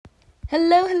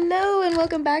Hello, and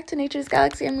welcome back to Nature's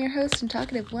Galaxy. I'm your host and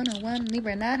talkative 101,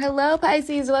 Libra Nat. Hello,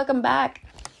 Pisces, welcome back.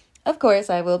 Of course,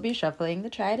 I will be shuffling the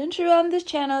tried and true on this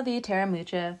channel, the Tarot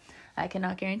Mucha. I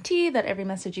cannot guarantee that every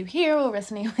message you hear will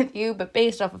resonate with you, but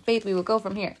based off of faith, we will go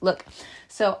from here. Look,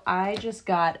 so I just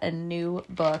got a new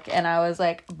book, and I was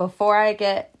like, before I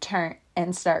get turned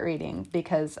and start reading,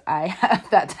 because I have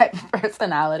that type of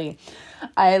personality,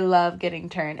 I love getting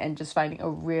turned and just finding a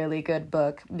really good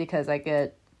book because I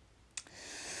get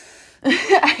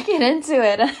into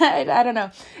it. I don't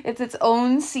know. It's its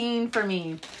own scene for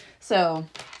me. So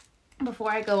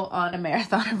before I go on a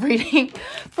marathon of reading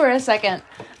for a second,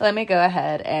 let me go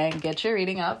ahead and get your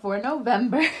reading out for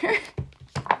November.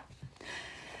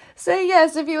 So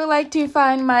yes, if you would like to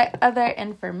find my other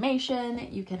information,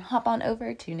 you can hop on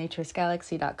over to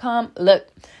naturesgalaxy.com. Look,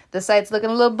 the site's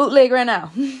looking a little bootleg right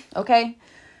now. Okay?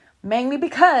 Mainly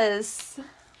because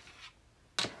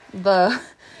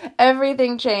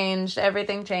everything changed,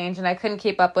 and I couldn't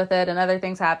keep up with it, and other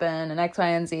things happened, and X, Y,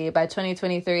 and Z. By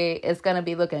 2023, it's going to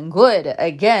be looking good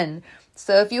again.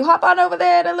 So if you hop on over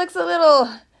there, it looks a little,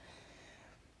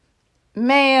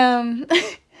 ma'am,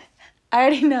 I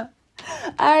already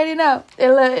know.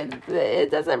 It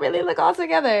doesn't really look all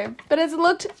together, but it's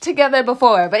looked together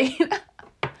before, but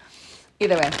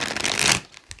either way.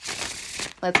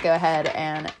 Let's go ahead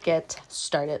and get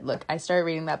started. Look, I started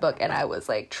reading that book and I was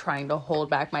like trying to hold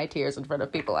back my tears in front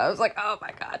of people. I was like, oh my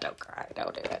God, don't cry,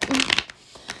 don't do it.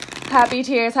 Happy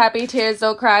tears,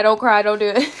 don't cry, don't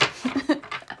do it.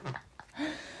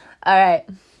 All right,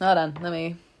 hold on. Let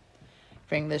me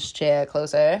bring this chair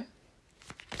closer.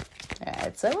 All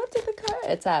right, so what did the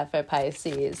cards have for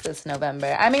Pisces this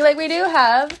November? I mean, like, we do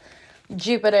have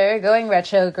Jupiter going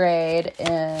retrograde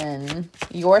in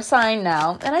your sign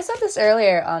now. And I said this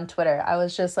earlier on Twitter. I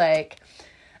was just like,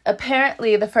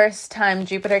 apparently the first time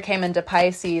Jupiter came into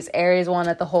Pisces, Aries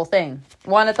wanted the whole thing.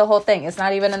 It's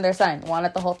not even in their sign.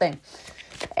 Wanted the whole thing.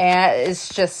 And it's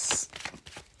just,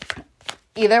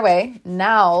 either way,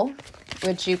 now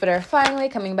with Jupiter finally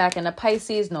coming back into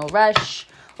Pisces, no rush,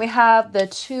 we have the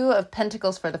Two of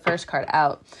Pentacles for the first card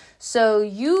out. So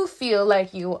you feel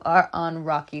like you are on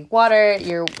rocky water.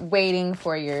 You're waiting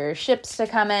for your ships to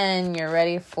come in. You're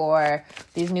ready for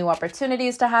these new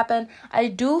opportunities to happen. I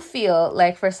do feel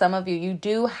like for some of you, you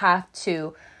do have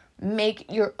to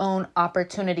make your own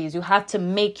opportunities. You have to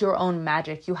make your own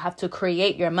magic. You have to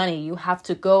create your money. You have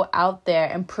to go out there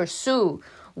and pursue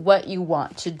what you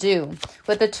want to do.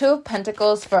 With the Two of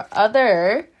Pentacles for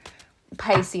other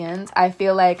Pisceans, I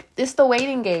feel like it's the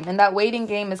waiting game, and that waiting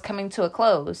game is coming to a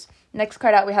close. Next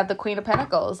card out, we have the Queen of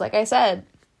Pentacles. Like I said,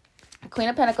 Queen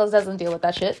of Pentacles doesn't deal with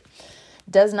that shit.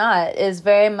 Does not. Is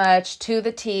very much to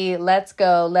the T. Let's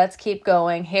go. Let's keep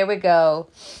going. Here we go.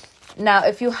 Now,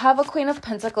 if you have a Queen of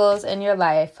Pentacles in your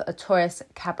life, a Taurus,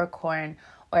 Capricorn,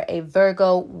 or a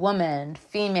Virgo woman,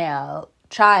 female,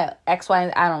 child,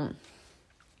 XY,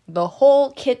 the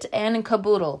whole kit and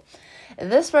caboodle.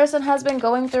 This person has been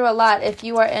going through a lot. If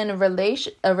you are in a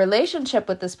relationship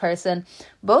with this person,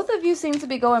 both of you seem to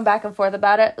be going back and forth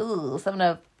about it. Ooh, Seven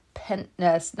of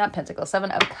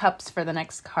Cups for the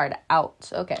next card out.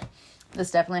 Okay,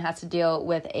 this definitely has to deal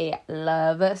with a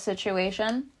love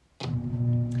situation.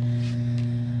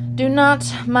 Do not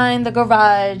mind the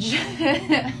garage.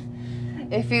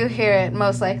 If you hear it,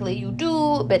 most likely you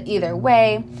do, but either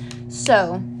way.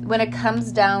 So when it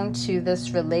comes down to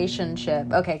this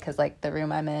relationship, okay, because like the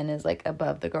room I'm in is like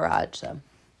above the garage, so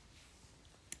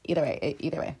either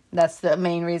way, that's the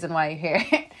main reason why you hear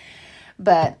it.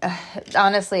 But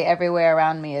honestly, everywhere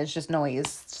around me is just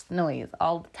noise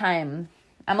all the time.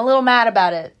 I'm a little mad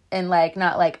about it, and like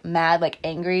not like mad, like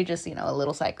angry, just a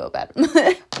little psychopath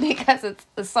because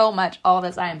it's so much all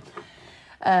the time.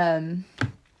 The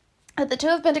Two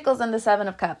of Pentacles and the Seven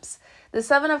of Cups. The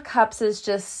Seven of Cups is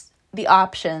just the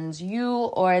options. You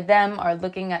or them are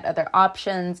looking at other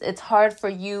options. It's hard for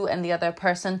you and the other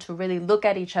person to really look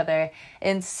at each other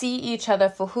and see each other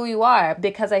for who you are,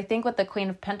 because I think with the Queen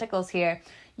of Pentacles here,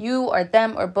 you or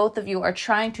them or both of you are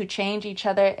trying to change each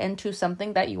other into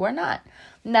something that you are not.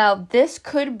 Now, this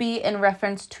could be in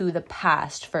reference to the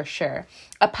past for sure.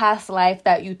 A past life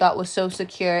that you thought was so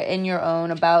secure in your own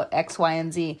about X, Y,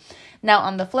 and Z. Now,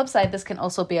 on the flip side, this can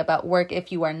also be about work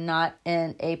if you are not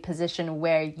in a position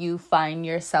where you find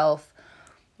yourself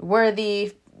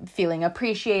worthy, feeling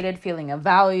appreciated, feeling of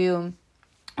value.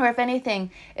 Or if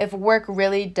anything, if work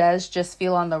really does just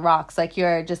feel on the rocks, like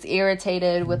you're just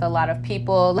irritated with a lot of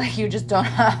people, like you just don't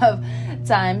have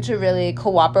time to really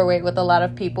cooperate with a lot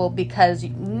of people because,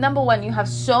 number one, you have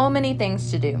so many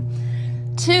things to do.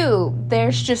 Two,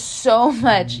 there's just so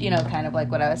much, kind of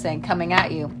like what I was saying, coming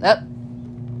at you.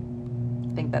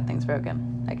 think that thing's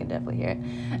broken. I can definitely hear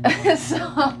it. So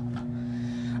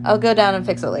I'll go down and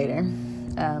fix it later.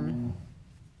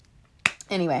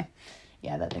 Anyway,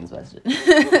 yeah, that thing's busted.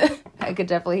 I could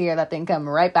definitely hear that thing come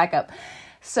right back up.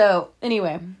 So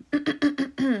anyway,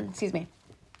 excuse me.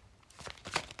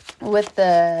 With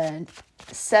the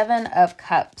 7 of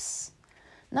Cups.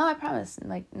 No, I promise.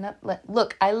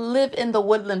 Look, I live in the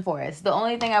woodland forest. The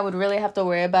only thing I would really have to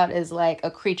worry about is like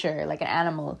a creature, like an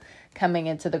animal coming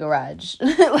into the garage.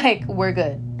 Like, we're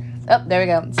good. Oh, there we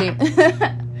go. See?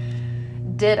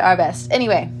 Did our best.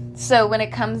 Anyway, so when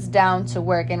it comes down to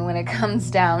work and when it comes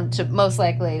down to most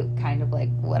likely kind of like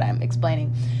what I'm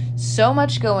explaining, so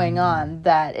much going on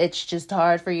that it's just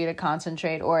hard for you to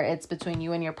concentrate, or it's between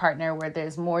you and your partner where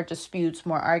there's more disputes,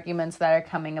 more arguments that are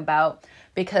coming about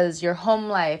because your home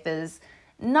life is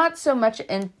not so much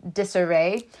in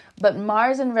disarray, but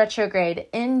Mars in retrograde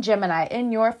in Gemini,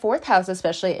 in your 4th house,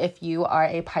 especially if you are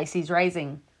a Pisces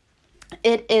rising.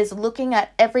 It is looking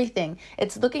at everything.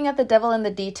 It's looking at the devil in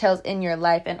the details in your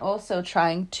life and also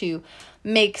trying to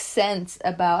make sense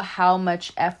about how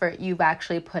much effort you've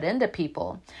actually put into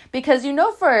people. Because,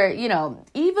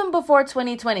 even before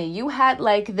 2020, you had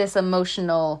like this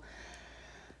emotional,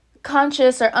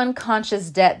 conscious or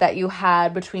unconscious debt that you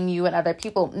had between you and other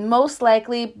people, most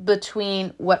likely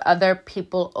between what other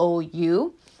people owe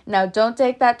you. Now, don't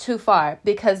take that too far,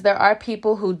 because there are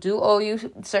people who do owe you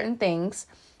certain things.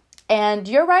 And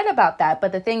you're right about that.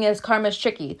 But the thing is, karma's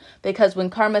tricky, because when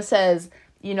karma says,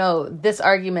 this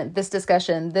argument, this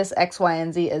discussion, this X, Y,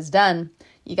 and Z is done,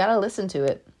 you got to listen to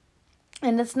it.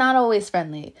 And it's not always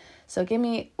friendly. So give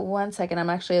me 1 second. I'm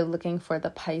actually looking for the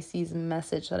Pisces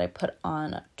message that I put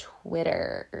on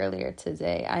Twitter earlier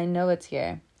today. I know it's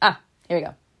here. Here we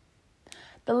go.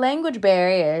 The language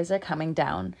barriers are coming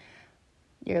down.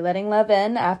 You're letting love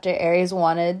in after Aries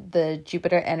wanted the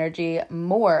Jupiter energy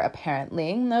more,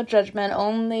 apparently. No judgment,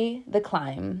 only the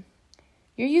climb.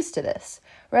 You're used to this.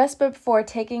 Rest before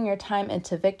taking your time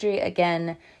into victory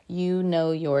again. You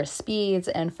know your speeds,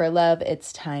 and for love,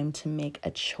 it's time to make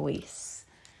a choice.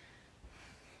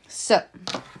 So,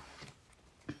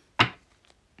 I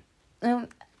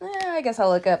guess I'll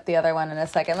look up the other one in a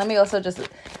second. Let me also just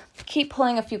keep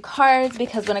pulling a few cards,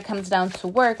 because when it comes down to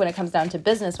work, when it comes down to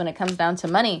business, when it comes down to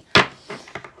money,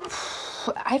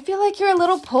 I feel like you're a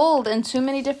little pulled in too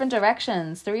many different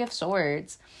directions. 3 of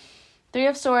Swords. 3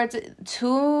 of Swords,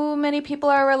 too many people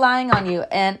are relying on you.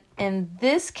 And in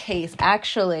this case,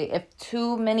 actually, if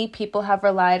too many people have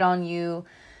relied on you,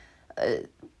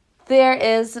 there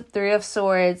is 3 of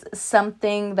Swords,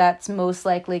 something that's most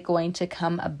likely going to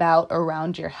come about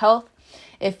around your health.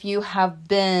 If you have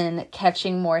been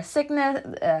catching more sickness,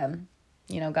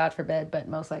 God forbid, but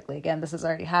most likely, again, this has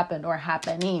already happened or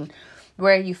happening,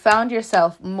 where you found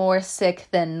yourself more sick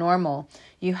than normal.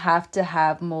 You have to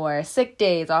have more sick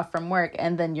days off from work,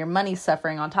 and then your money's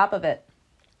suffering on top of it.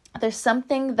 There's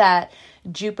something that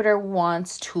Jupiter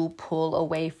wants to pull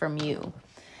away from you.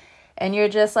 And you're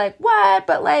just like, what?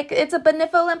 But like, it's a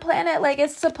benevolent planet. Like,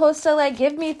 it's supposed to like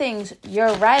give me things.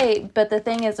 You're right. But the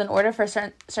thing is, in order for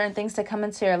certain things to come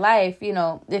into your life,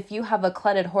 if you have a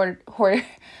cluttered,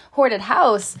 hoarded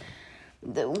house,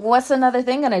 what's another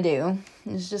thing going to do?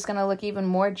 It's just going to look even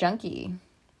more junky.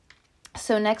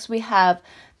 So next we have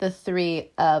the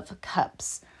 3 of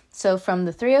Cups. So from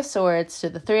the 3 of Swords to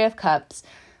the 3 of Cups,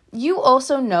 you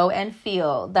also know and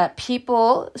feel that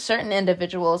people, certain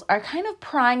individuals, are kind of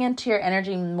prying into your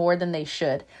energy more than they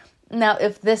should. Now,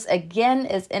 if this again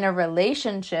is in a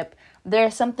relationship,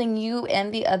 there's something you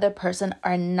and the other person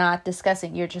are not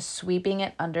discussing. You're just sweeping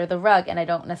it under the rug. And I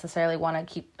don't necessarily want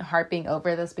to keep harping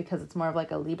over this, because it's more of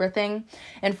like a Libra thing.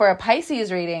 And for a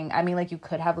Pisces reading, I mean, like, you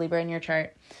could have Libra in your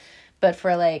chart. But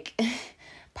for like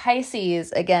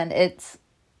Pisces, again, it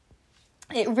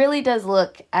really does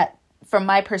look at, from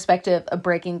my perspective, a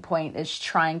breaking point is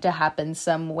trying to happen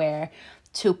somewhere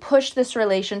to push this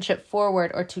relationship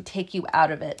forward or to take you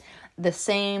out of it. The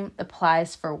same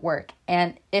applies for work.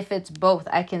 And if it's both,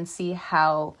 I can see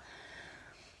how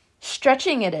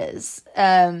stretching it is.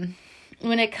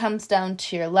 When it comes down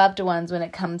to your loved ones, when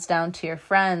it comes down to your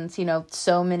friends,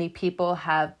 so many people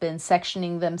have been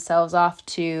sectioning themselves off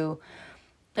to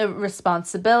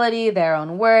responsibility, their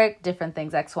own work, different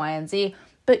things, X, Y, and Z.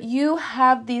 But you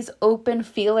have these open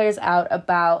feelers out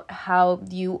about how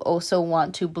you also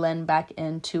want to blend back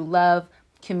into love,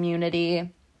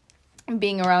 community,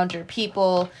 being around your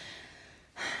people.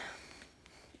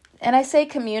 And I say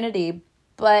community,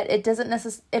 but it doesn't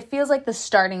necessarily, it feels like the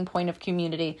starting point of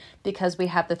community, because we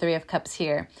have the 3 of Cups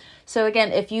here. So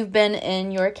again, if you've been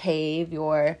in your cave,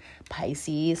 your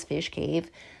Pisces fish cave,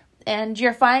 And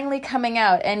you're finally coming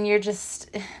out, and you're just,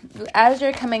 as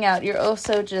you're coming out, you're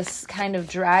also just kind of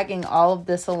dragging all of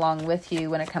this along with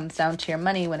you when it comes down to your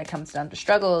money, when it comes down to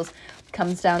struggles,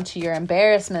 comes down to your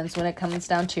embarrassments, when it comes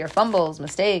down to your fumbles,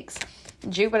 mistakes.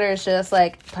 Jupiter is just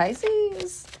like,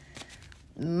 Pisces,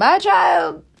 my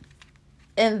child,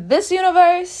 in this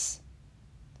universe,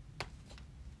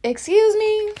 excuse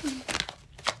me.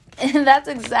 And that's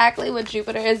exactly what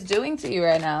Jupiter is doing to you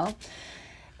right now.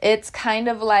 It's kind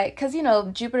of like, because,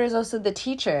 Jupiter is also the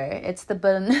teacher. It's the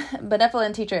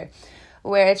benevolent teacher,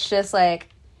 where it's just like,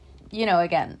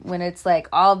 again, when it's like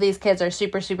all these kids are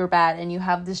super, super bad, and you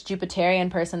have this Jupiterian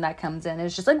person that comes in,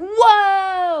 it's just like,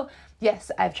 whoa,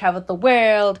 yes, I've traveled the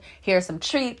world. Here's some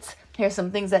treats. Here's some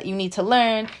things that you need to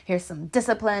learn. Here's some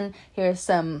discipline. Here's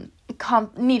some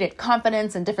needed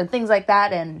confidence and different things like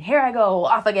that. And here I go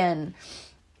off again,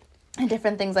 and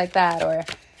different things like that. Or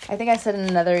I think I said in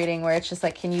another reading where it's just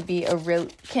like, can you be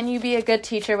a good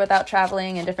teacher without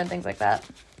traveling, and different things like that.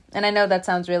 And I know that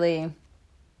sounds really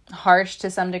harsh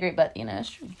to some degree, but it's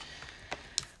true.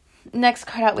 Next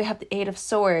card out, we have the Eight of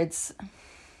Swords.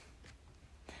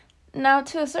 Now,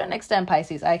 to a certain extent,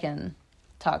 Pisces, I can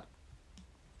talk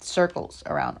circles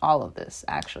around all of this,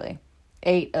 actually.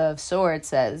 Eight of Swords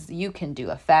says you can do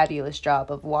a fabulous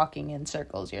job of walking in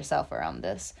circles yourself around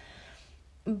this.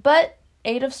 But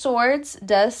Eight of Swords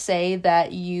does say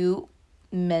that you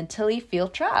mentally feel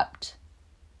trapped.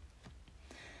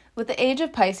 With the age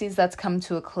of Pisces that's come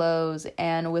to a close,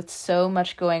 and with so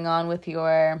much going on with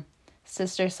your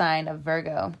sister sign of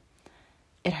Virgo,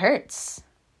 it hurts.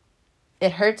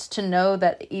 It hurts to know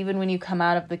that even when you come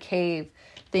out of the cave,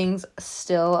 things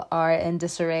still are in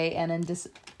disarray and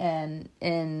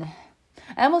in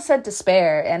I almost said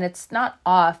despair, and it's not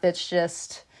off. It's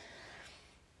just,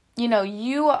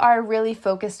 you are really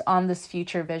focused on this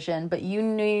future vision, but you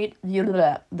need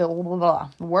the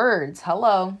words.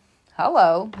 Hello.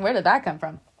 Where did that come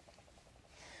from?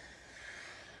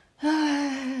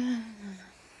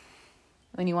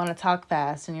 When you want to talk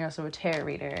fast, and you're also a tarot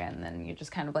reader, and then you're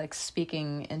just kind of like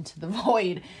speaking into the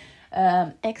void.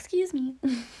 Excuse me.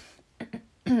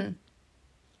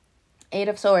 Eight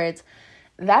of Swords.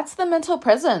 That's the mental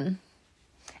prison.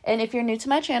 And if you're new to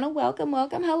my channel, welcome.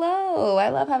 Hello. I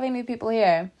love having new people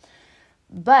here.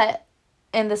 But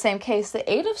in the same case, the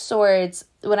Eight of Swords,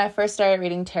 when I first started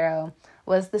reading tarot,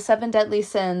 was the 7 deadly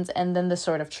sins and then the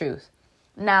Sword of Truth.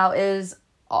 Now,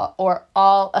 are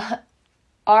all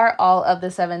of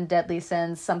the 7 deadly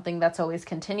sins something that's always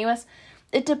continuous?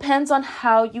 It depends on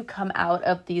how you come out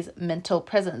of these mental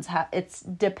prisons. It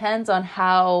depends on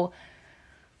how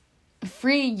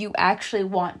free you actually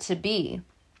want to be.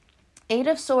 Eight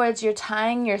of Swords, you're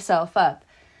tying yourself up.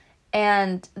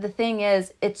 And the thing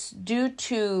is, it's due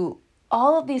to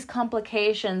all of these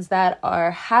complications that are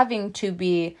having to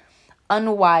be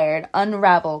unwired,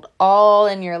 unraveled, all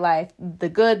in your life. The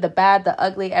good, the bad, the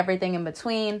ugly, everything in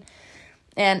between.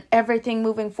 And everything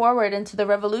moving forward into the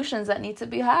revolutions that need to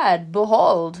be had.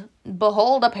 Behold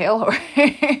a pale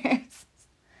horse.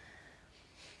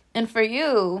 And for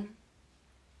you,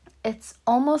 it's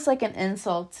almost like an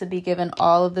insult to be given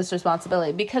all of this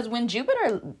responsibility. Because when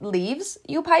Jupiter leaves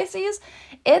you, Pisces,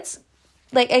 it's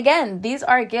like, again, these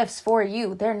are gifts for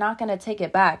you. They're not going to take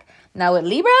it back. Now with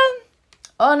Libra,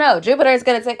 oh no, Jupiter is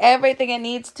going to take everything it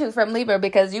needs to from Libra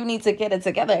because you need to get it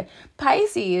together.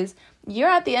 Pisces, you're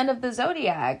at the end of the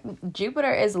zodiac.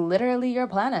 Jupiter is literally your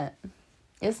planet.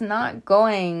 It's not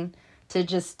going to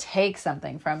just take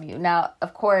something from you. Now,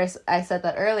 of course, I said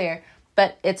that earlier,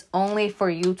 but it's only for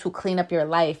you to clean up your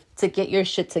life, to get your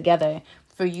shit together,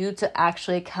 for you to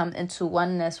actually come into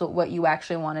oneness with what you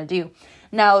actually want to do.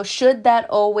 Now, should that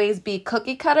always be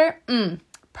cookie cutter?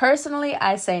 Personally,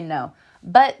 I say no.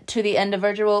 But to the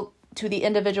individual,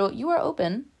 you are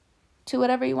open to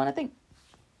whatever you want to think.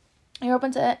 You're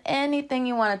open to anything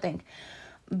you want to think.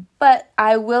 But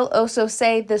I will also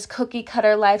say this cookie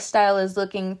cutter lifestyle is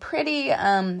looking pretty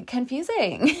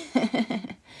confusing.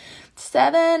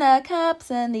 7 of Cups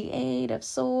and the 8 of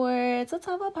Swords. Let's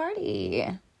have a party.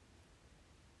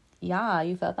 Yeah,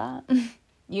 you felt that?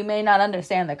 You may not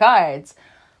understand the cards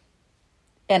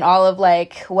and all of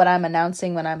like what I'm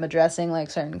announcing when I'm addressing like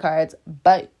certain cards,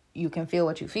 but you can feel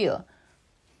what you feel.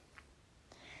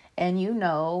 And you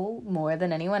know more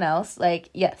than anyone else, like,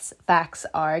 yes, facts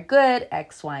are good,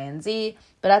 X, Y, and Z.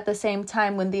 But at the same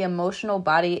time, when the emotional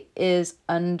body is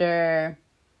under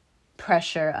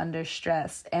pressure, under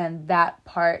stress, and that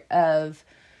part of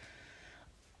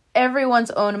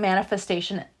everyone's own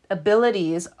manifestation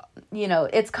abilities,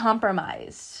 it's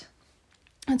compromised.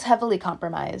 It's heavily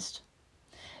compromised.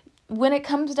 when it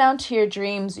comes down to your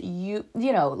dreams, you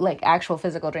know, like actual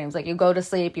physical dreams, like you go to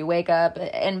sleep, you wake up,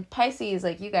 and Pisces,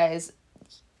 like you guys,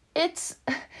 it's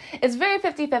very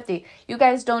 50-50. You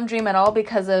guys don't dream at all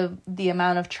because of the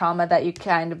amount of trauma that you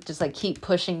kind of just like keep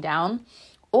pushing down,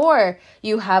 or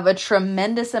you have a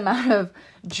tremendous amount of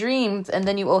dreams and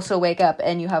then you also wake up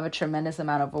and you have a tremendous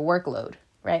amount of a workload,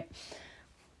 right?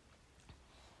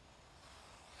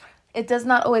 It does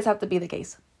not always have to be the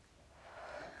case.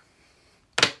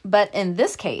 But in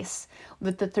this case,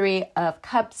 with the 3 of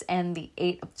Cups and the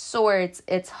 8 of Swords,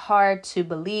 it's hard to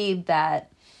believe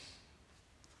that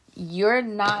you're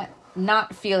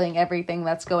not feeling everything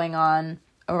that's going on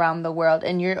around the world.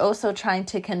 And you're also trying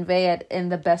to convey it in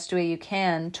the best way you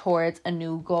can towards a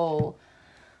new goal.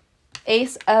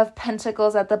 Ace of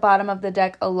Pentacles at the bottom of the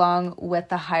deck along with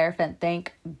the Hierophant.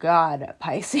 Thank God,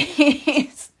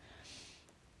 Pisces.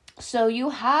 So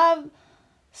you have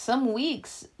some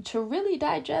weeks to really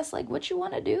digest like what you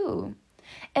want to do.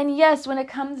 And yes, when it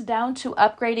comes down to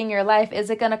upgrading your life, is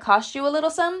it going to cost you a little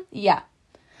some? Yeah.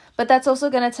 But that's also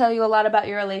going to tell you a lot about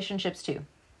your relationships too.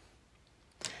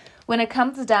 When it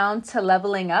comes down to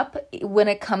leveling up, when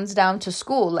it comes down to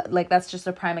school, like that's just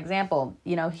a prime example.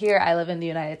 You know, here I live in the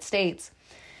United States,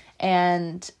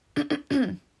 and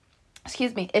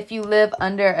excuse me, if you live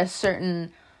under a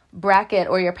certain bracket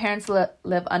or your parents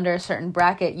live under a certain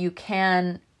bracket, you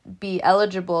can be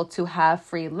eligible to have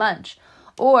free lunch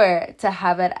or to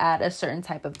have it at a certain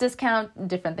type of discount,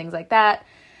 different things like that.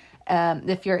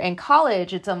 If you're in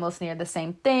college, it's almost near the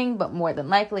same thing, but more than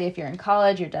likely, if you're in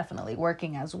college, you're definitely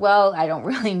working as well. I don't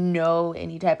really know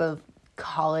any type of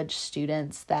college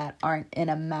students that aren't in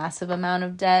a massive amount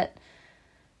of debt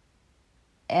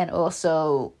and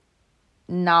also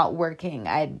not working.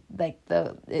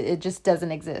 It just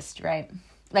doesn't exist, right?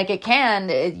 Like it can,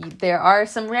 there are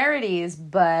some rarities,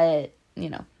 but you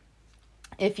know,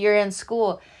 if you're in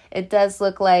school, it does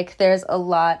look like there's a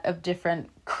lot of different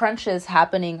crunches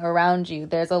happening around you.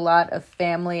 There's a lot of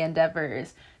family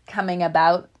endeavors coming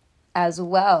about as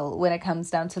well when it comes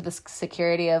down to the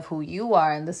security of who you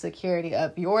are and the security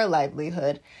of your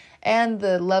livelihood and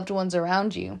the loved ones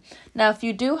around you. Now, if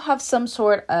you do have some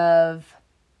sort of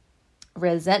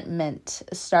resentment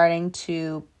starting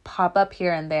to pop up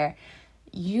here and there,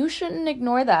 you shouldn't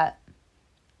ignore that.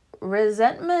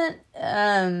 Resentment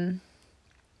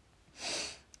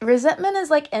is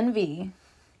like envy.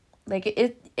 Like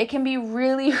it can be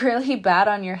really, really bad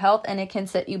on your health, and it can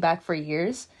set you back for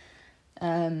years.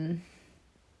 With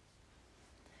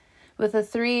the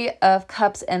 3 of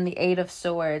Cups and the 8 of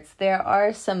Swords, there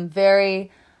are some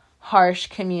very harsh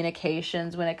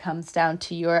communications when it comes down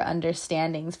to your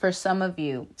understandings for some of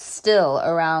you still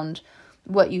around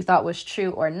what you thought was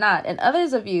true or not. And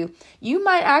others of you, you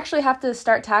might actually have to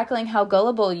start tackling how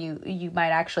gullible you might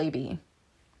actually be.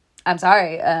 I'm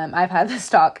sorry. I've had this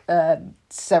talk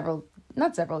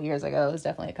not several years ago. It was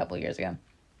definitely a couple years ago.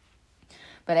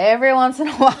 But every once in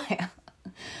a while,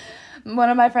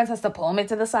 one of my friends has to pull me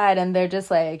to the side and they're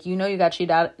just like, you know, you got cheated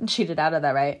out of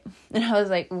that, right? And I was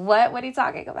like, what? What are you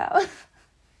talking about?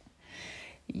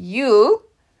 You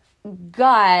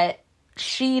got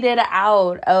cheated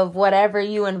out of whatever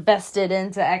you invested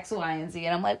into X, Y, and Z.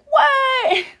 And I'm like,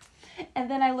 what? And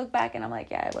then I look back and I'm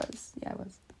like, yeah, I was.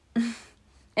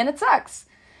 And it sucks.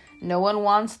 No one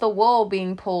wants the wool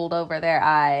being pulled over their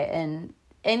eye in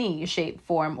any shape,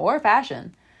 form, or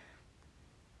fashion.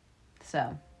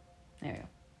 So, there we go.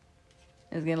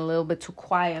 It's getting a little bit too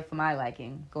quiet for my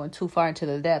liking. Going too far into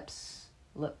the depths.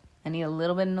 Look, I need a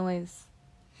little bit of noise.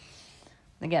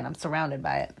 Again, I'm surrounded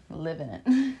by it. Live in it.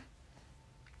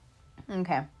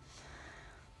 Okay.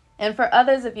 And for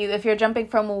others of you, if you're jumping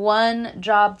from one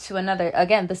job to another,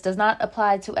 again, this does not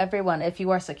apply to everyone. If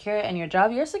you are secure in your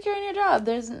job, you're secure in your job.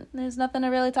 There's nothing to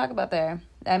really talk about there.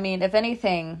 I mean, if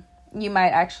anything, you might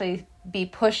actually be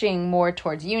pushing more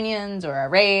towards unions or a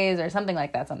raise or something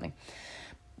like that, something.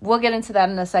 We'll get into that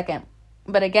in a second.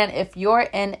 But again, if you're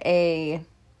in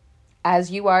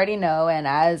as you already know, and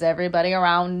as everybody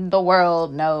around the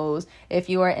world knows, if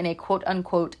you are in a quote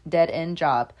unquote dead end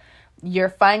job, you're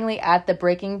finally at the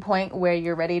breaking point where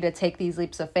you're ready to take these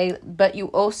leaps of faith, but you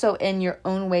also in your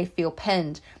own way feel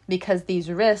pinned because these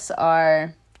risks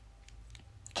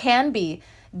can be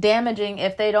damaging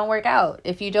if they don't work out,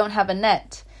 if you don't have a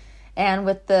net. And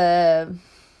with the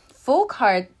Fool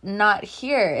card not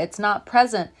here, it's not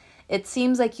present, it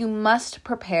seems like you must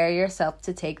prepare yourself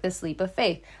to take this leap of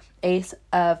faith. Ace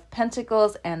of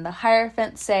Pentacles and the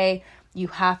Hierophant say you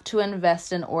have to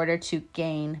invest in order to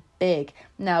gain big.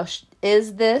 Now,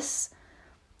 is this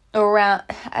around?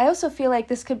 I also feel like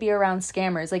this could be around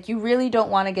scammers. Like you really don't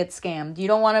want to get scammed. You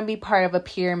don't want to be part of a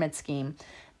pyramid scheme.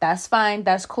 That's fine.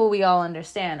 That's cool. We all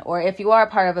understand. Or if you are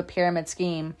part of a pyramid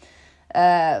scheme,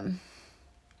 again,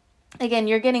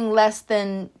 you're getting less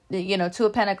than, Two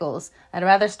of Pentacles. I'd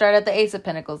rather start at the Ace of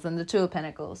Pentacles than the Two of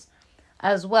Pentacles.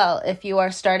 As well, if you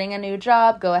are starting a new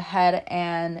job, go ahead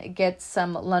and get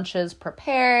some lunches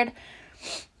prepared.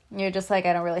 You're just like,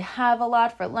 I don't really have a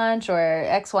lot for lunch or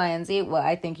X, Y, and Z. Well,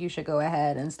 I think you should go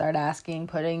ahead and start asking,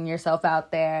 putting yourself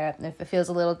out there. If it feels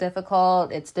a little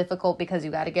difficult, it's difficult because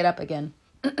you got to get up again.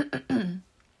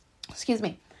 Excuse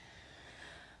me.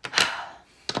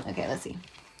 Okay, let's see.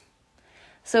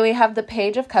 So we have the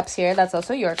Page of Cups here. That's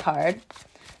also your card.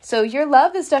 So your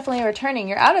love is definitely returning.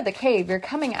 You're out of the cave. You're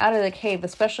coming out of the cave,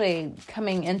 especially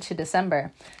coming into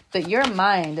December. But your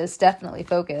mind is definitely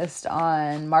focused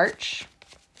on March.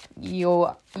 You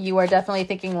are definitely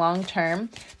thinking long term,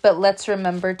 but let's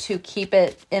remember to keep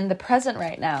it in the present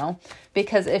right now,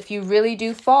 because if you really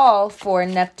do fall for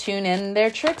Neptune and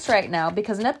their tricks right now,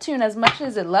 because Neptune, as much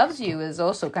as it loves you, is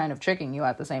also kind of tricking you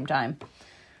at the same time.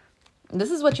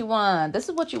 This is what you want. This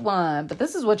is what you want, but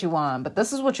this is what you want, but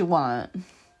this is what you want.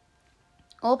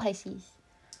 Oh, Pisces.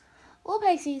 Oh,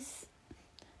 Pisces.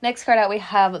 Next card out, we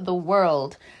have the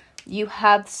World. You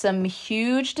have some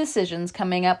huge decisions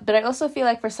coming up, but I also feel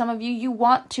like for some of you, you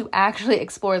want to actually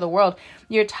explore the world.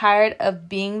 You're tired of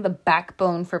being the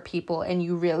backbone for people, and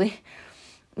you really...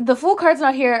 The Fool card's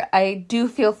not here, I do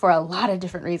feel, for a lot of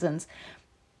different reasons,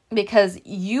 because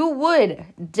you would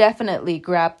definitely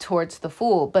grab towards the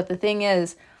Fool, but the thing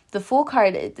is, the Fool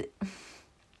card,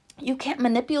 you can't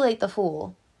manipulate the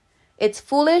Fool. It's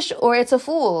foolish or it's a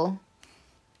fool.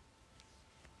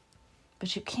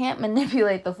 But you can't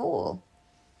manipulate the Fool.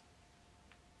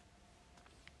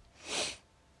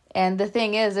 And the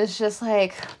thing is, it's just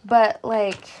like, but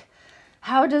like,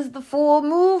 how does the Fool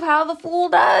move how the Fool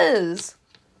does?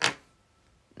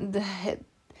 The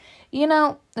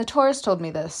Taurus told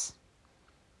me this.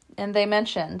 And they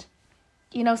mentioned,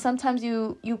 sometimes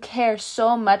you care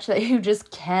so much that you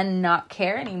just cannot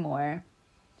care anymore.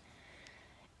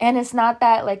 And it's not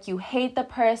that like you hate the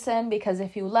person, because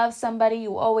if you love somebody,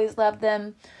 you always love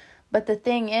them. But the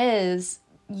thing is,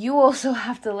 you also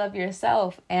have to love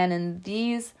yourself. And in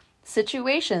these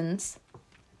situations,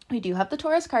 we do have the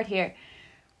Taurus card here.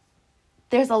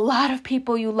 There's a lot of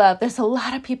people you love. There's a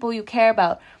lot of people you care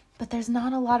about. But there's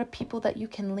not a lot of people that you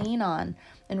can lean on.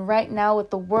 And right now, with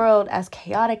the world as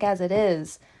chaotic as it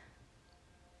is,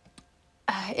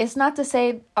 it's not to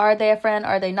say, are they a friend?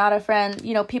 Are they not a friend?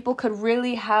 People could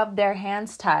really have their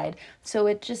hands tied. So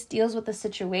it just deals with the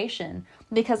situation.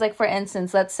 Because like, for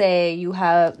instance, let's say you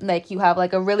have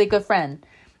a really good friend.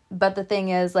 But the thing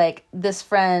is, like, this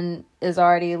friend is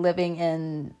already living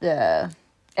in the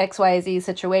XYZ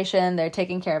situation. They're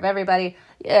taking care of everybody.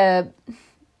 It's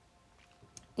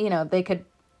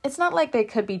not like they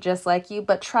could be just like you,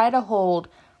 but try to hold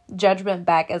judgment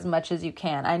back as much as you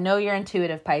can. I know you're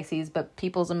intuitive, Pisces, but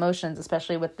people's emotions,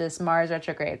 especially with this Mars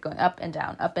retrograde going up and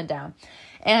down, up and down.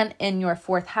 And in your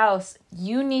 4th house,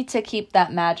 you need to keep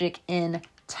that magic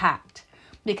intact.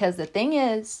 Because the thing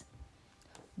is,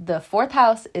 the 4th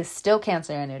house is still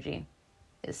Cancer energy.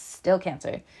 Is still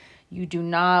Cancer. You do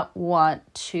not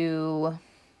want to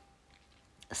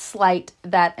slight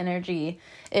that energy.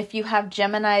 If you have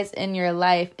Geminis in your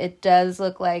life, it does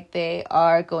look like they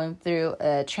are going through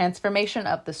a transformation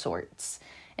of the sorts,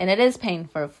 and it is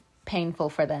painful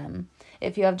for them.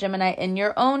 If you have Gemini in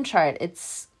your own chart,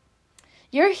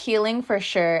 you're healing for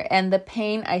sure, and the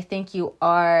pain I think you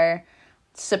are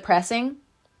suppressing.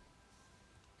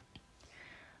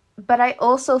 But I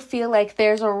also feel like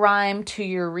there's a rhyme to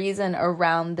your reason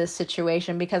around this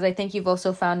situation, because I think you've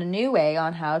also found a new way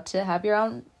on how to have your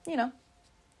own,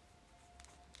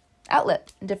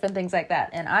 outlet and different things like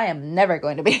that. And I am never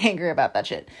going to be angry about that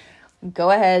shit. Go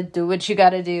ahead, do what you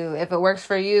got to do. If it works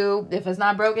for you, if it's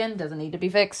not broken, doesn't need to be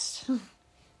fixed. All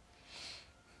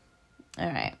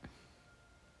right.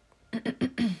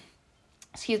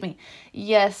 Excuse me.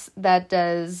 Yes, that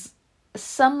does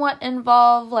somewhat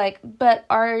involve, but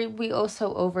are we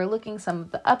also overlooking some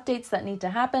of the updates that need to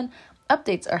happen?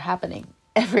 Updates are happening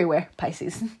everywhere,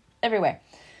 Pisces. Everywhere.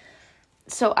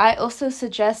 So I also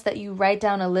suggest that you write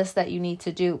down a list that you need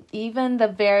to do. Even the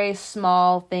very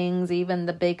small things, even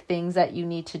the big things that you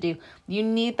need to do. You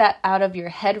need that out of your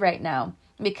head right now,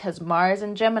 because Mars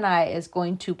and Gemini is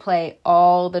going to play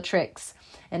all the tricks.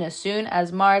 And as soon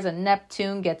as Mars and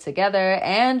Neptune get together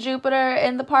and Jupiter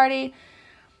in the party,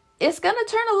 it's going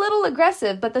to turn a little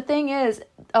aggressive. But the thing is,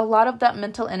 a lot of that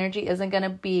mental energy isn't going to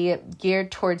be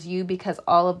geared towards you, because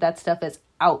all of that stuff is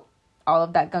out. All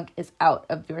of that gunk is out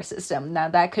of your system. Now,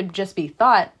 that could just be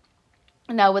thought.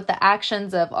 Now, with the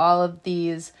actions of all of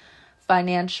these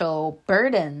financial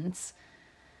burdens,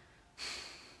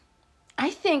 I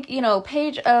think,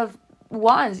 Page of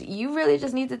Wands, you really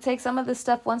just need to take some of this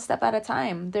stuff one step at a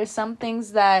time. There's some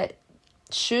things that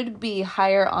should be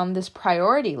higher on this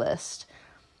priority list,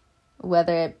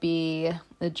 whether it be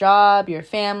the job, your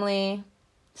family,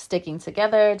 sticking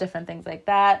together, different things like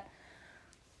that.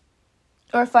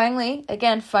 Or finally,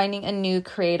 again, finding a new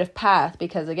creative path.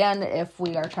 Because again, if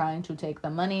we are trying to take the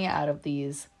money out of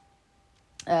these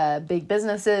big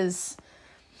businesses,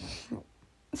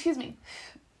 you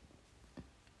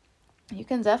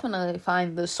can definitely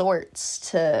find the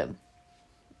sorts to,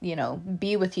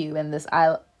 be with you in this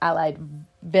allied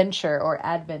venture or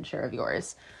adventure of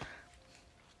yours.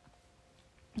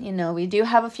 We do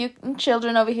have a few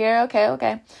children over here.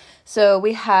 Okay. So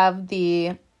we have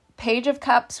the Page of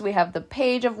Cups, we have the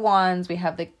Page of Wands, we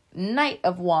have the Knight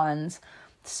of Wands.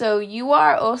 So you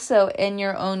are also in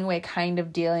your own way kind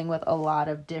of dealing with a lot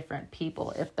of different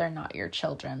people if they're not your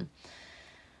children.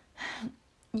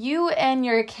 You and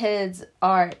your kids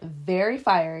are very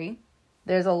fiery.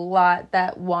 There's a lot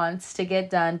that wants to get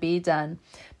done, be done.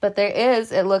 But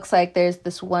it looks like there's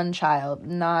this one child,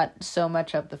 not so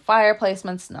much of the fire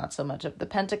placements, not so much of the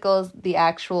pentacles, the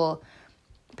actual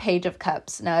Page of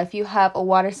Cups. Now, if you have a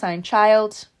water sign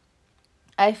child,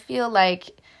 I feel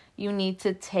like you need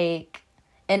to take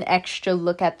an extra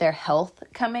look at their health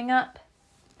coming up.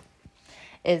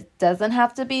 It doesn't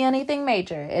have to be anything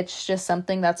major. It's just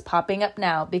something that's popping up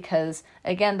now because,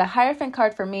 again, the Hierophant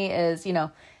card for me is,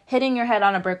 hitting your head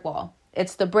on a brick wall.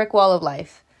 It's the brick wall of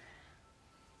life.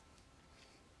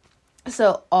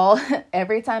 So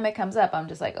every time it comes up, I'm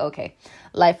just like, okay,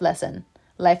 life lesson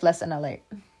alert.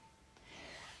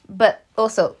 But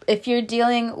also, if you're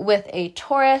dealing with a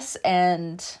Taurus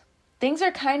and things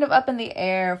are kind of up in the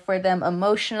air for them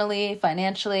emotionally,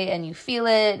 financially, and you feel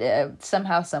it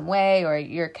somehow, some way, or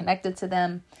you're connected to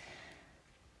them,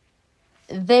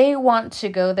 they want to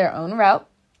go their own route,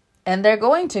 and they're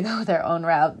going to go their own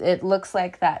route. It looks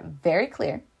like that very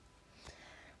clear.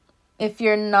 If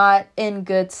you're not in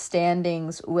good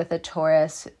standings with a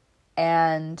Taurus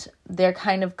and they're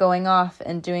kind of going off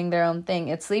and doing their own thing,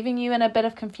 it's leaving you in a bit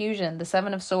of confusion. The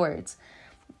Seven of Swords,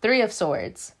 Three of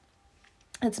Swords.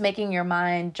 It's making your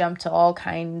mind jump to all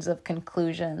kinds of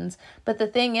conclusions. But the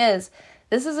thing is,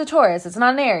 this is a Taurus. It's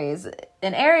not an Aries.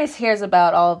 And Aries hears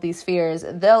about all of these fears.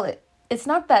 It's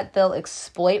not that they'll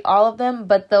exploit all of them,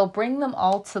 but they'll bring them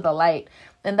all to the light.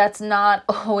 And that's not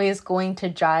always going to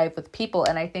jive with people.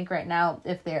 And I think right now,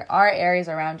 if there are Aries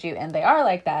around you and they are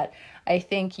like that, I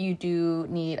think you do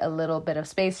need a little bit of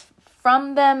space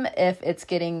from them. If it's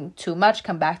getting too much,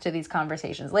 come back to these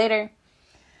conversations later.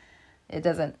 It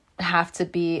doesn't have to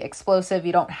be explosive.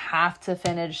 You don't have to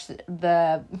finish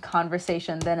the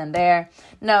conversation then and there.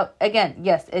 Now, again,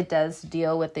 yes, it does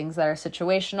deal with things that are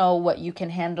situational, what you can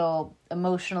handle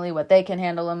emotionally, what they can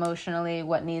handle emotionally,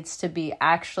 what needs to be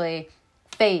actually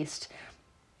faced.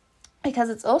 Because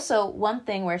it's also one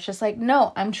thing where it's just like,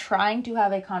 no, I'm trying to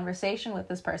have a conversation with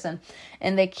this person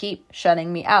and they keep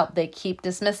shutting me out. They keep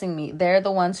dismissing me. They're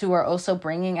the ones who are also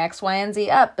bringing X, Y, and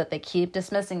Z up, but they keep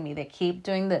dismissing me. They keep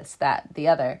doing this, that, the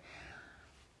other.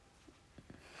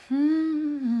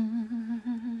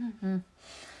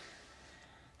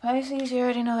 Pisces, you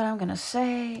already know what I'm going to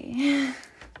say.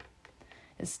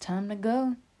 It's time to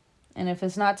go. And if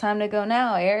it's not time to go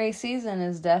now, Aries season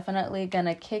is definitely going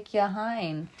to kick you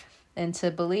hind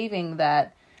into believing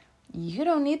that you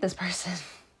don't need this person.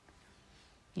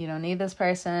 You don't need this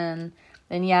person.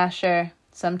 Then yeah, sure.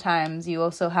 Sometimes you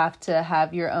also have to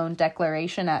have your own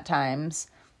declaration at times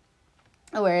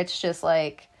where it's just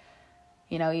like,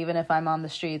 even if I'm on the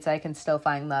streets, I can still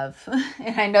find love.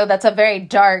 And I know that's a very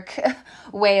dark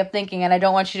way of thinking, and I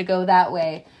don't want you to go that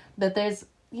way. But there's,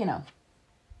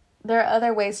 there are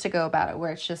other ways to go about it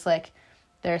where it's just like,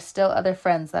 there are still other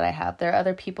friends that I have. There are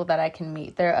other people that I can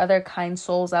meet. There are other kind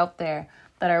souls out there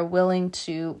that are willing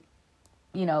to,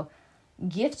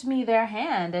 gift me their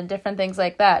hand and different things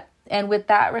like that. And with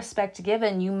that respect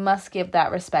given, you must give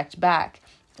that respect back.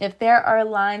 If there are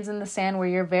lines in the sand where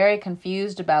you're very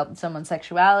confused about someone's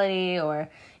sexuality or,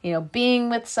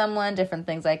 being with someone, different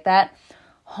things like that,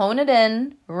 hone it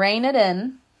in, rein it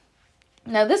in.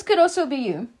 Now, this could also be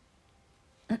you.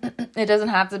 It doesn't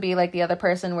have to be like the other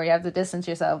person where you have to distance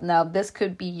yourself. Now, this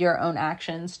could be your own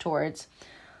actions towards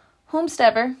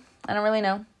whomstever. I don't really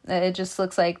know. It just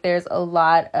looks like there's a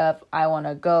lot of, I want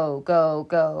to go.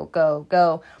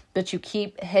 But you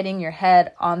keep hitting your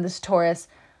head on this Taurus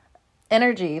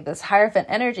energy, this Hierophant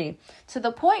energy, to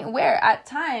the point where at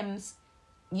times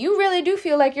you really do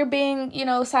feel like you're being,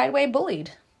 sideways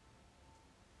bullied.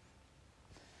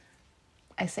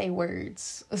 I say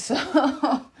words.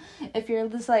 So if you're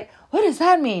just like, what does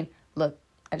that mean? Look,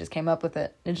 I just came up with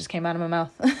it. It just came out of my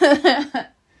mouth.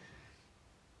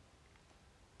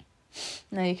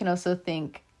 Now you can also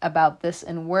think about this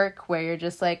in work where you're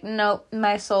just like, nope,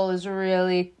 my soul is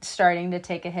really starting to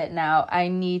take a hit now. I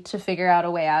need to figure out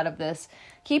a way out of this.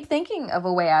 Keep thinking of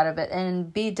a way out of it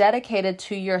and be dedicated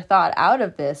to your thought out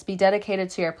of this. Be dedicated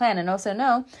to your plan, and also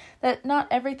know that not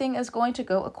everything is going to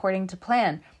go according to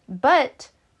plan.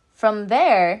 But from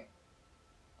there,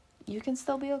 you can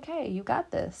still be okay. You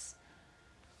got this.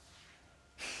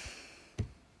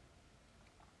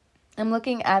 I'm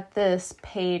looking at this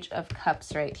Page of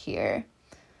Cups right here.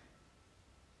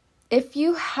 If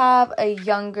you have a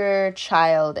younger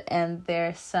child and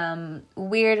there's some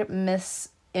weird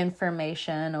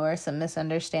misinformation or some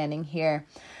misunderstanding here,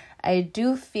 I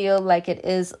do feel like it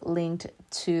is linked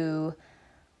to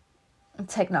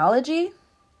technology.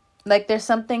 Like there's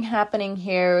something happening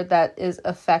here that is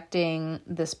affecting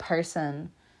this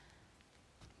person.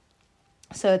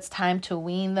 So it's time to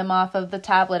wean them off of the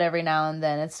tablet every now and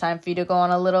then. It's time for you to go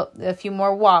on a few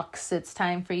more walks. It's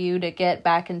time for you to get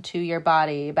back into your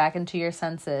body, back into your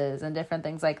senses, and different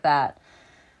things like that.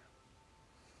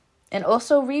 And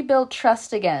also rebuild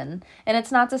trust again. And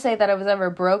it's not to say that it was ever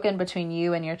broken between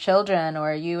you and your children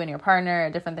or you and your partner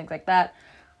or different things like that.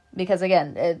 Because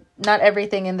again, not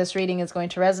everything in this reading is going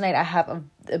to resonate. I have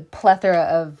a plethora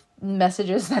of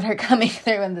messages that are coming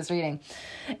through in this reading,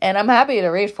 and I'm happy to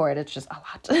read for it. It's just a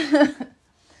lot. And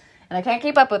I can't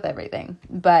keep up with everything.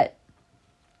 But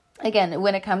again,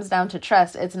 when it comes down to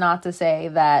trust, it's not to say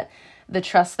that the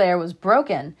trust there was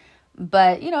broken.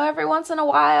 But, every once in a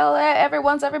while,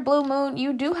 every blue moon,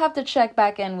 you do have to check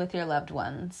back in with your loved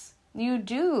ones. You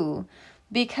do.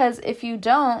 Because if you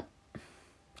don't,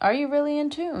 are you really in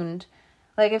tuned?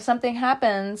 Like, if something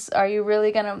happens, are you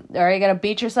gonna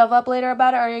beat yourself up later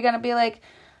about it? Or are you gonna be like,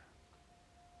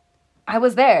 I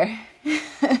was there.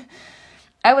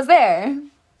 I was there.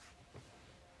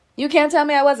 You can't tell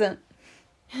me I wasn't.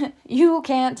 You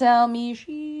can't tell me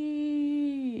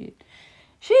she.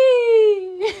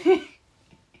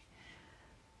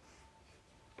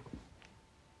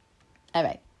 All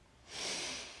right.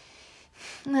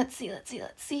 Let's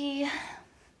see.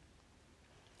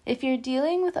 If you're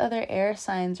dealing with other air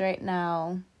signs right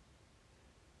now,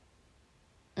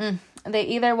 they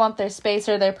either want their space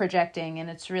or they're projecting, and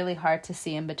it's really hard to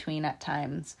see in between at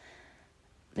times.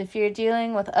 If you're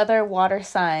dealing with other water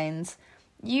signs,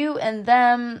 you and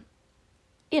them,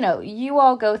 you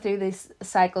all go through these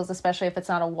cycles, especially if it's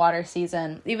not a water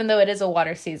season, even though it is a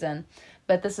water season.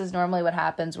 But this is normally what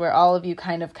happens, where all of you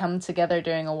kind of come together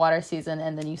during a water season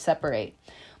and then you separate.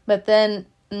 But then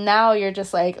now you're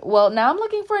just like, well, now I'm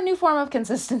looking for a new form of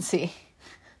consistency.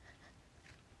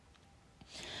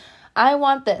 I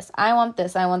want this, I want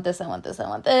this, I want this, I want this, I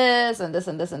want this, and this,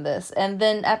 and this, and this. And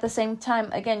then at the same time,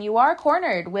 again, you are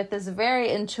cornered with this very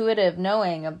intuitive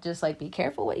knowing of just like, be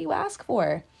careful what you ask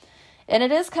for. And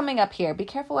it is coming up here. Be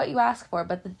careful what you ask for.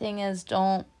 But the thing is,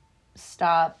 don't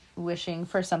stop wishing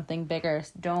for something bigger.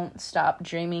 Don't stop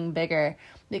dreaming bigger.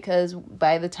 Because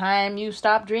by the time you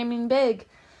stop dreaming big,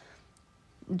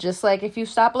 just like if you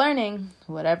stop learning,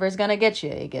 whatever's going to get you,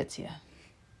 it gets you.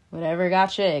 Whatever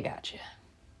got you, it got you.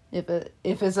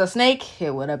 If it's a snake,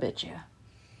 it would have bit you.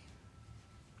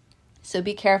 So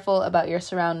be careful about your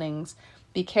surroundings.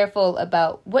 Be careful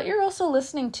about what you're also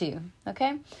listening to,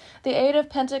 okay? The Eight of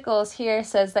Pentacles here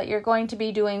says that you're going to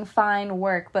be doing fine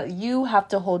work, but you have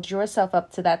to hold yourself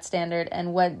up to that standard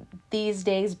and what these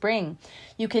days bring.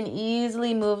 You can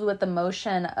easily move with the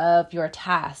motion of your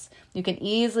tasks. You can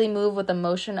easily move with the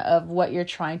motion of what you're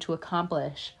trying to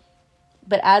accomplish.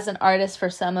 But as an artist for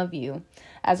some of you,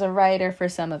 as a writer for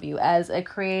some of you, as a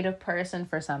creative person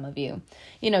for some of you,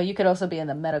 you could also be in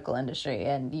the medical industry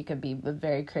and you could be a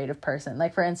very creative person.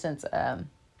 Like, for instance, I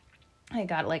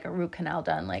got like a root canal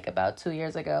done like about 2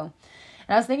 years ago.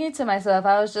 And I was thinking to myself,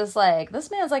 I was just like, this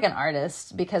man's like an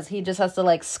artist because he just has to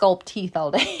like sculpt teeth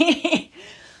all day.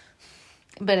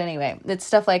 But anyway, it's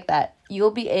stuff like that.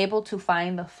 You'll be able to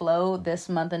find the flow this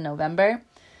month in November.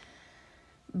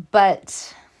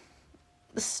 But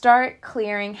start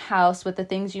clearing house with the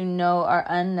things you know are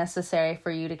unnecessary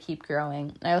for you to keep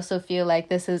growing. I also feel like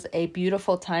this is a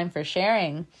beautiful time for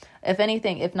sharing. If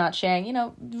anything, if not sharing,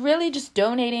 really just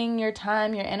donating your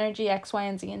time, your energy, X, Y,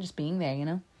 and Z, and just being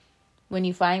there, When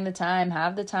you find the time,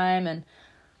 have the time and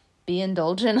be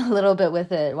indulgent a little bit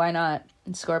with it. Why not?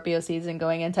 Scorpio season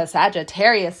going into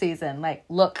Sagittarius season. Like,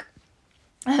 look,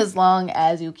 as long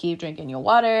as you keep drinking your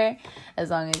water, as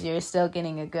long as you're still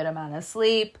getting a good amount of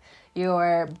sleep,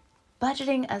 you're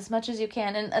budgeting as much as you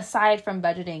can. And aside from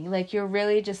budgeting, like you're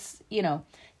really just,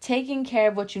 taking care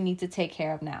of what you need to take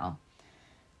care of now.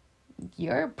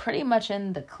 You're pretty much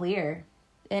in the clear.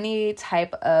 Any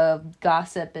type of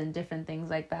gossip and different things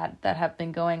like that have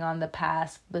been going on the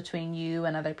past between you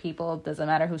and other people, doesn't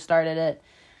matter who started it,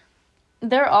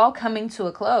 they're all coming to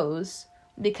a close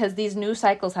because these new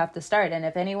cycles have to start. And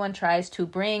if anyone tries to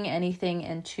bring anything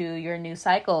into your new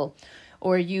cycle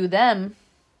or you them,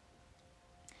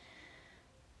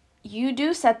 you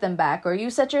do set them back or you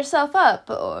set yourself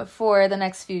up for the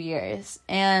next few years.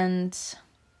 And,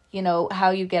 how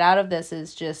you get out of this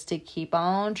is just to keep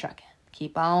on trucking,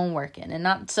 keep on working, and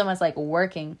not so much like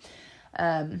working,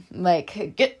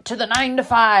 like get to the 9 to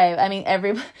 5. I mean,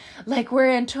 we're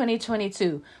in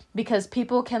 2022 because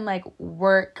people can like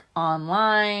work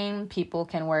online. People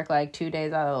can work like 2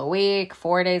 days out of the week,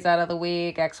 4 days out of the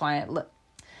week, X, Y, and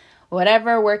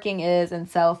whatever working is and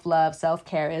self-love,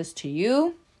 self-care is to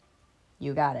you,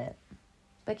 you got it.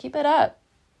 But keep it up.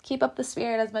 Keep up the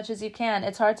spirit as much as you can.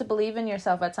 It's hard to believe in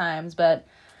yourself at times, but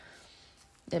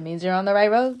it means you're on the right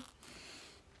road.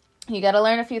 You got to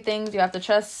learn a few things. You have to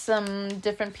trust some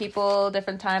different people,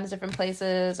 different times, different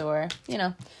places, or,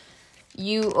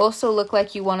 you also look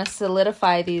like you want to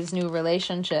solidify these new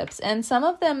relationships. And some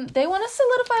of them, they want to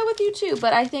solidify with you too.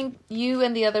 But I think you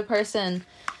and the other person,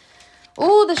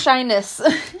 the shyness.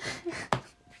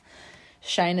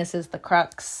 Shyness is the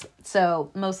crux. So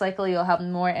most likely you'll have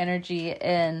more energy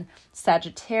in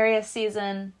Sagittarius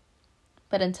season.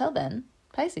 But until then,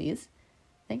 Pisces,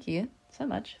 thank you so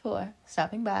much for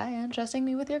stopping by and trusting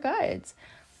me with your cards.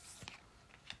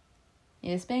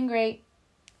 It's been great.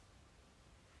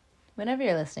 Whenever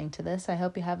you're listening to this, I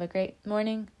hope you have a great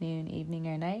morning, noon, evening,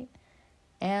 or night.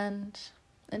 And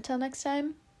until next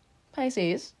time,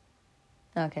 Pisces,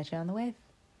 I'll catch you on the wave.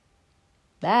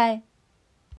 Bye.